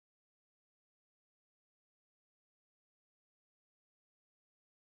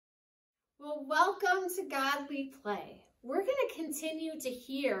Well, welcome to Godly Play. We're going to continue to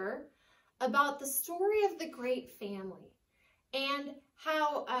hear about the story of the great family and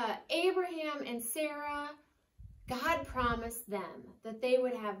how Abraham and Sarah, God promised them that they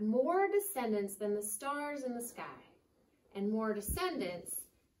would have more descendants than the stars in the sky and more descendants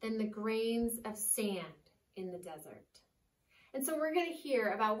than the grains of sand in the desert. And so we're going to hear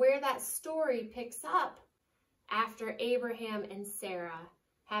about where that story picks up after Abraham and Sarah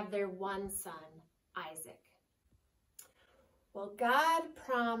have their one son, Isaac. Well, God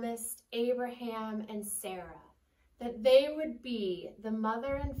promised Abraham and Sarah that they would be the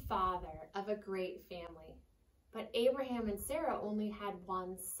mother and father of a great family. But Abraham and Sarah only had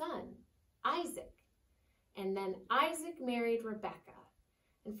one son, Isaac. And then Isaac married Rebekah.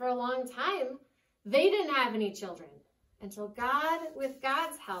 And for a long time, they didn't have any children until God, with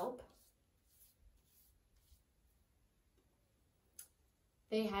God's help,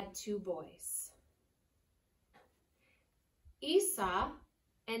 they had two boys, Esau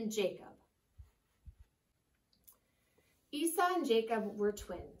and Jacob. Esau and Jacob were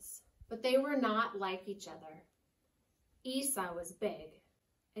twins, but they were not like each other. Esau was big,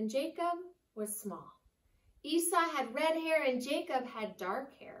 and Jacob was small. Esau had red hair, and Jacob had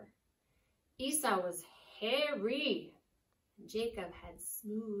dark hair. Esau was hairy, and Jacob had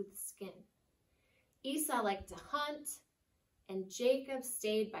smooth skin. Esau liked to hunt, and Jacob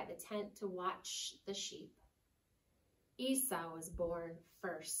stayed by the tent to watch the sheep. Esau was born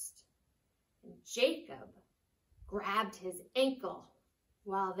first, and Jacob grabbed his ankle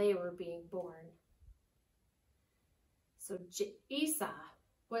while they were being born. So Esau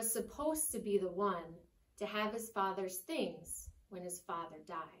was supposed to be the one to have his father's things when his father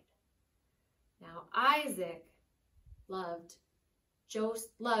died. Now Isaac loved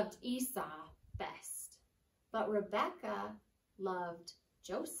Esau best, but Rebekah loved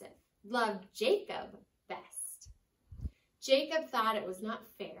Jacob best. Jacob thought it was not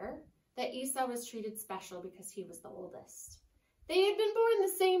fair that Esau was treated special because he was the oldest. They had been born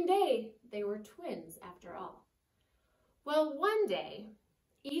the same day. They were twins after all. Well, one day,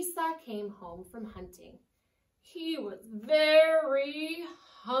 Esau came home from hunting. He was very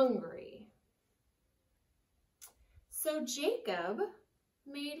hungry. So Jacob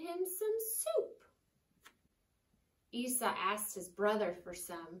made him some soup. Esau asked his brother for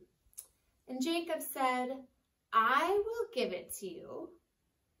some, and Jacob said, "I will give it to you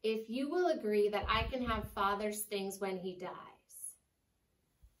if you will agree that I can have father's things when he dies."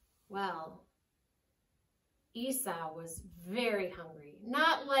 Well, Esau was very hungry.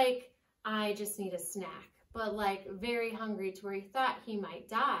 Not like, I just need a snack, but like very hungry to where he thought he might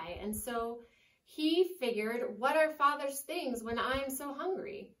die. And so he figured, what are father's things when I'm so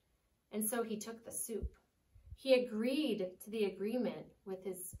hungry? And so he took the soup. He agreed to the agreement with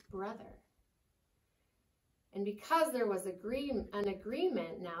his brother. And because there was an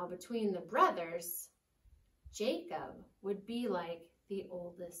agreement now between the brothers, Jacob would be like the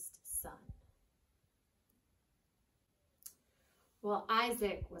oldest son. Well,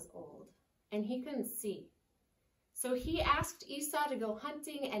 Isaac was old, and he couldn't see. So he asked Esau to go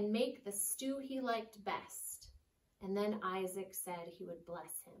hunting and make the stew he liked best. And then Isaac said he would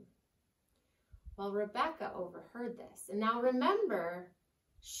bless him. Well, Rebekah overheard this. And now remember,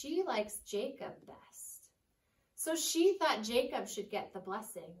 she likes Jacob best. So she thought Jacob should get the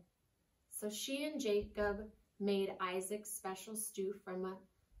blessing. So she and Jacob made Isaac's special stew from a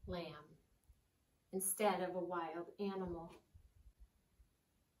lamb instead of a wild animal.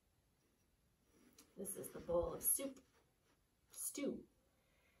 This is the bowl of stew.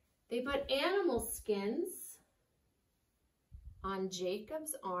 They put animal skins on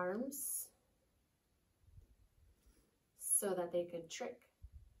Jacob's arms so that they could trick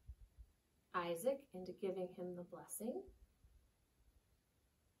Isaac into giving him the blessing,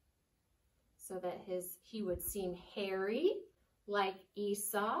 so that he would seem hairy like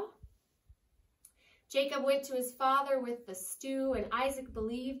Esau. Jacob went to his father with the stew, and Isaac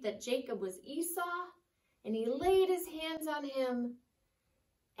believed that Jacob was Esau, and he laid his hands on him,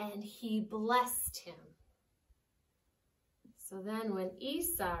 and he blessed him. So then when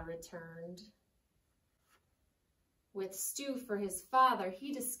Esau returned with stew for his father,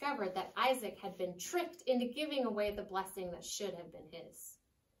 he discovered that Isaac had been tricked into giving away the blessing that should have been his.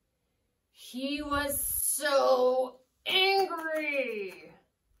 He was so angry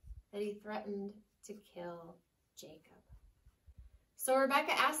that he threatened to kill Jacob. So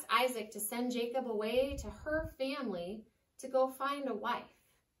Rebekah asked Isaac to send Jacob away to her family to go find a wife,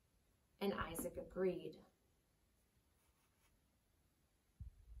 and Isaac agreed.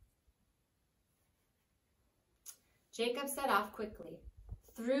 Jacob set off quickly.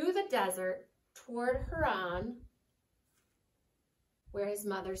 through the desert toward Haran, where his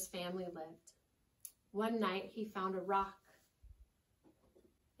mother's family lived. One night he found a rock,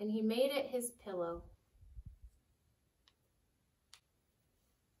 and he made it his pillow.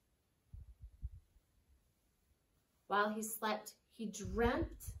 While he slept, he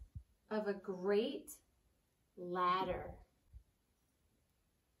dreamt of a great ladder.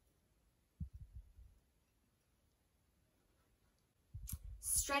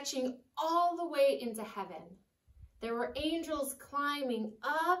 Stretching all the way into heaven. There were angels climbing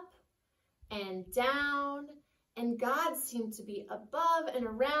up and down, and God seemed to be above and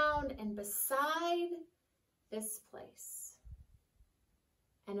around and beside this place.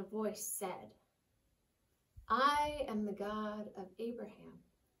 And a voice said, I am the God of Abraham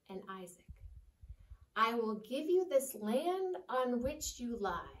and Isaac. I will give you this land on which you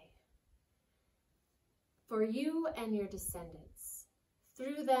lie, for you and your descendants.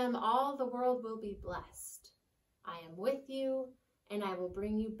 Through them all the world will be blessed. I am with you, and I will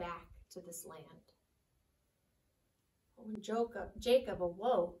bring you back to this land. When Jacob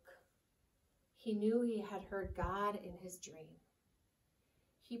awoke, he knew he had heard God in his dream.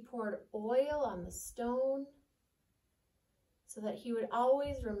 He poured oil on the stone so that he would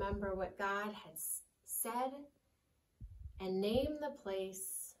always remember what God had said and name the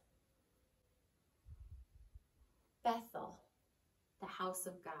place Bethel, the house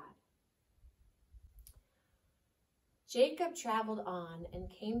of God. Jacob traveled on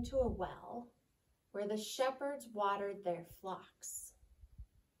and came to a well where the shepherds watered their flocks.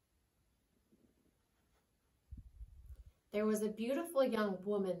 There was a beautiful young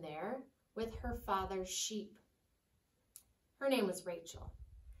woman there with her father's sheep. Her name was Rachel,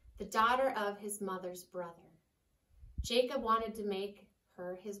 the daughter of his mother's brother. Jacob wanted to make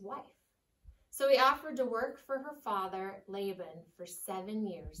her his wife. So he offered to work for her father, Laban, for 7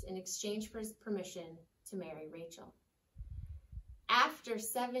 years in exchange for his permission to marry Rachel. After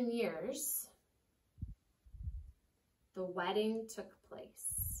 7 years, the wedding took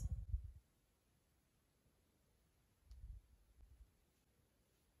place.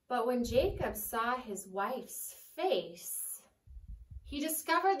 But when Jacob saw his wife's face, he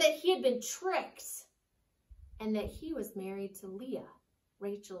discovered that he had been tricked and that he was married to Leah,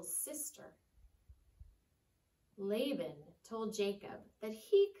 Rachel's sister. Laban told Jacob that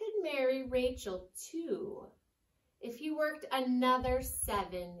he could marry Rachel too if he worked another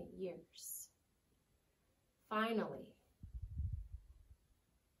 7 years. Finally,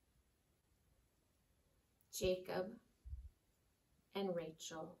 Jacob and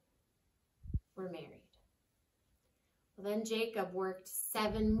Rachel were married. Well, then Jacob worked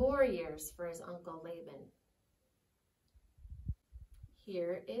 7 more years for his uncle Laban.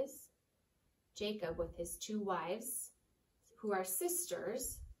 Here is Jacob with his 2 wives, who are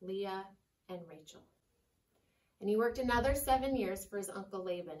sisters, Leah and Rachel. And he worked another 7 years for his uncle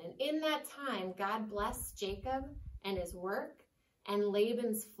Laban. And in that time, God blessed Jacob and his work, and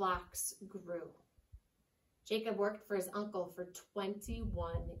Laban's flocks grew. Jacob worked for his uncle for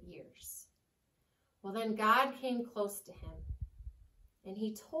 21 years. Well, then God came close to him, and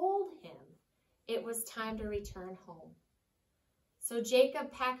he told him it was time to return home. So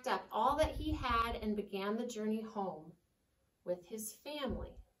Jacob packed up all that he had and began the journey home with his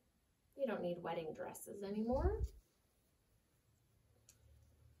family. We don't need wedding dresses anymore.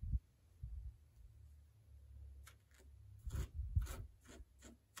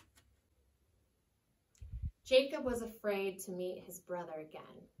 Jacob was afraid to meet his brother again.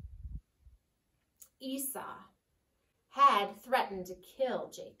 Esau had threatened to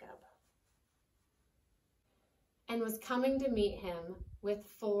kill Jacob and was coming to meet him with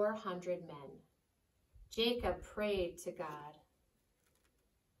 400 men. Jacob prayed to God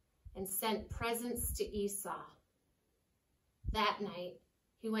and sent presents to Esau. That night,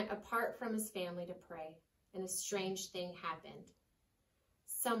 he went apart from his family to pray, and a strange thing happened.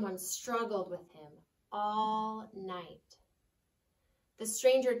 Someone struggled with him all night. The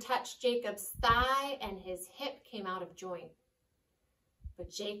stranger touched Jacob's thigh, and his hip came out of joint. But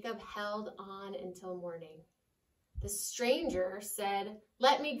Jacob held on until morning. The stranger said,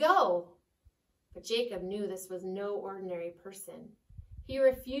 "Let me go." But Jacob knew this was no ordinary person. He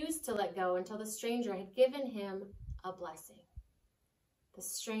refused to let go until the stranger had given him a blessing. The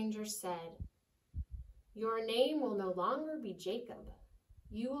stranger said, "Your name will no longer be Jacob.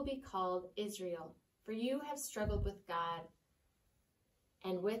 You will be called Israel, for you have struggled with God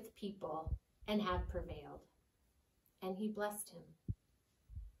and with people and have prevailed." And he blessed him.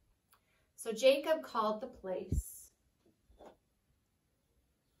 So Jacob called the place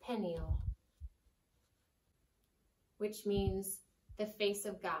Peniel, which means the face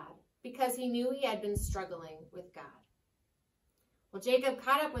of God because he knew he had been struggling with God. Well, Jacob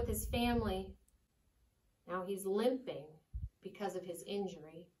caught up with his family. Now he's limping because of his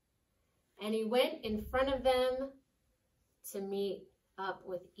injury. And he went in front of them to meet up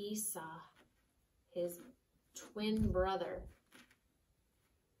with Esau, his twin brother.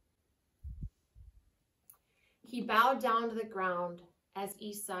 He bowed down to the ground as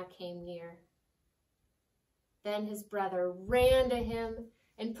Esau came near. Then his brother ran to him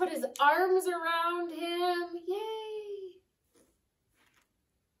and put his arms around him. Yay!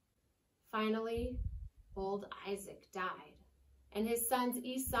 Finally, old Isaac died, and his sons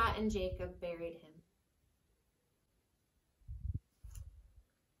Esau and Jacob buried him.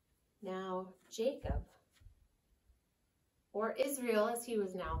 Now Jacob, or Israel as he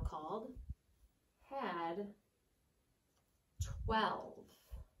was now called, had 12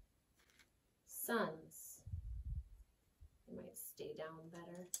 sons. I might stay down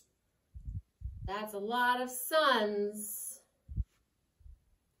better. That's a lot of sons.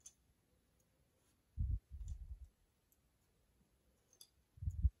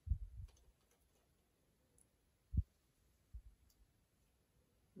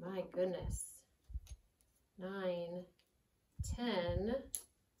 My goodness. 9, 10,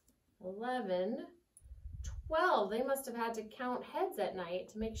 11, 12. They must have had to count heads at night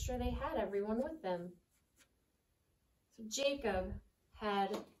to make sure they had everyone with them. So Jacob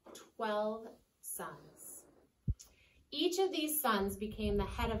had 12 sons. Each of these sons became the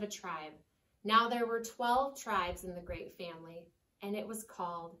head of a tribe. Now there were 12 tribes in the great family, and it was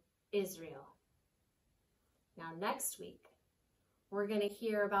called Israel. Now next week, we're going to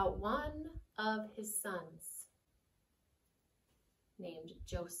hear about one of his sons named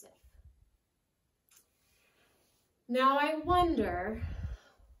Joseph. Now I wonder,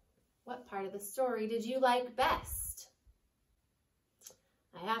 what part of the story did you like best?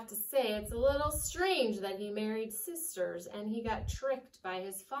 I have to say it's a little strange that he married sisters and he got tricked by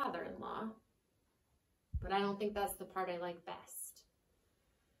his father-in-law. But I don't think that's the part I like best.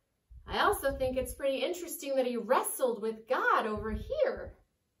 I also think it's pretty interesting that he wrestled with God over here.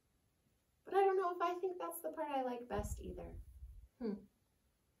 But I don't know if I think that's the part I like best either.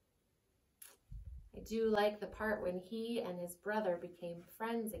 I do like the part when he and his brother became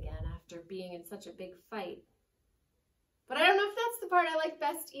friends again after being in such a big fight. But I don't know if that's the part I like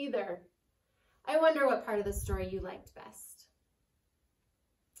best either. I wonder what part of the story you liked best.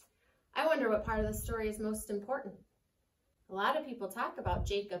 I wonder what part of the story is most important. A lot of people talk about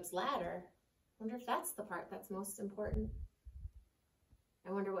Jacob's ladder. I wonder if that's the part that's most important.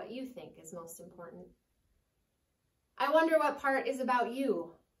 I wonder what you think is most important. I wonder what part is about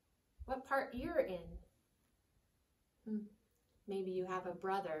you. What part you're in. Maybe you have a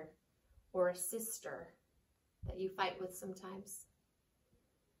brother or a sister that you fight with sometimes.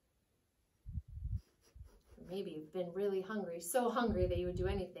 Maybe you've been really hungry, so hungry that you would do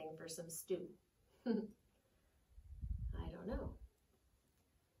anything for some stew. I don't know.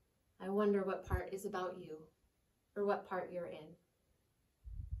 I wonder what part is about you, or what part you're in.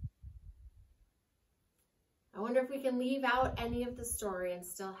 I wonder if we can leave out any of the story and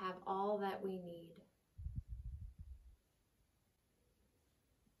still have all that we need.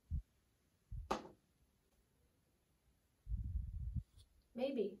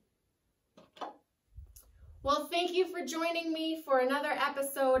 Maybe. Well, thank you for joining me for another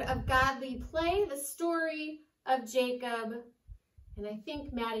episode of Godly Play, the story of Jacob. And I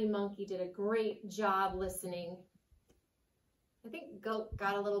think Maddie Monkey did a great job listening. I think Goat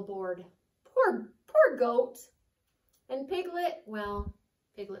got a little bored. Poor Goat. And Piglet, well,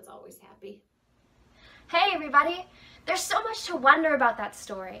 Piglet's always happy. Hey everybody! There's so much to wonder about that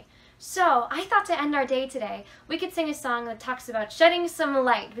story. So, I thought to end our day today, we could sing a song that talks about shedding some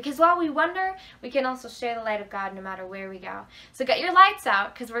light. Because while we wonder, we can also share the light of God no matter where we go. So get your lights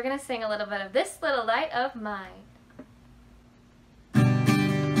out, because we're going to sing a little bit of This Little Light of Mine.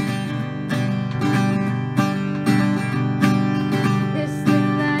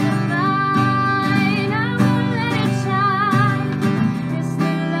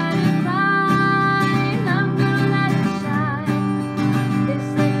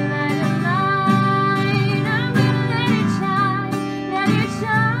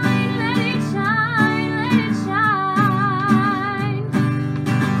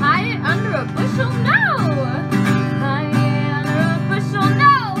 Hide it under a bushel? No!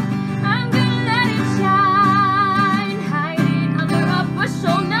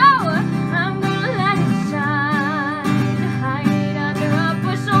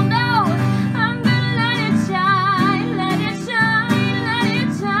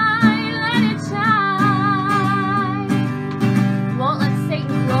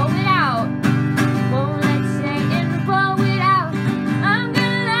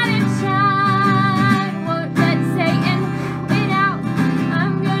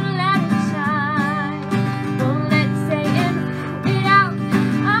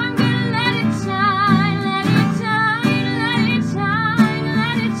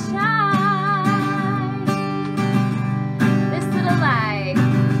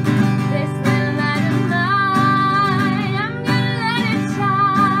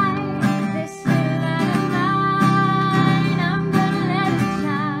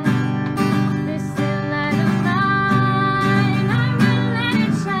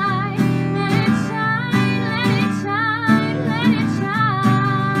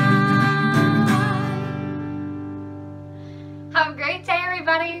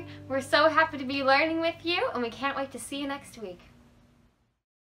 be learning with you, and we can't wait to see you next week.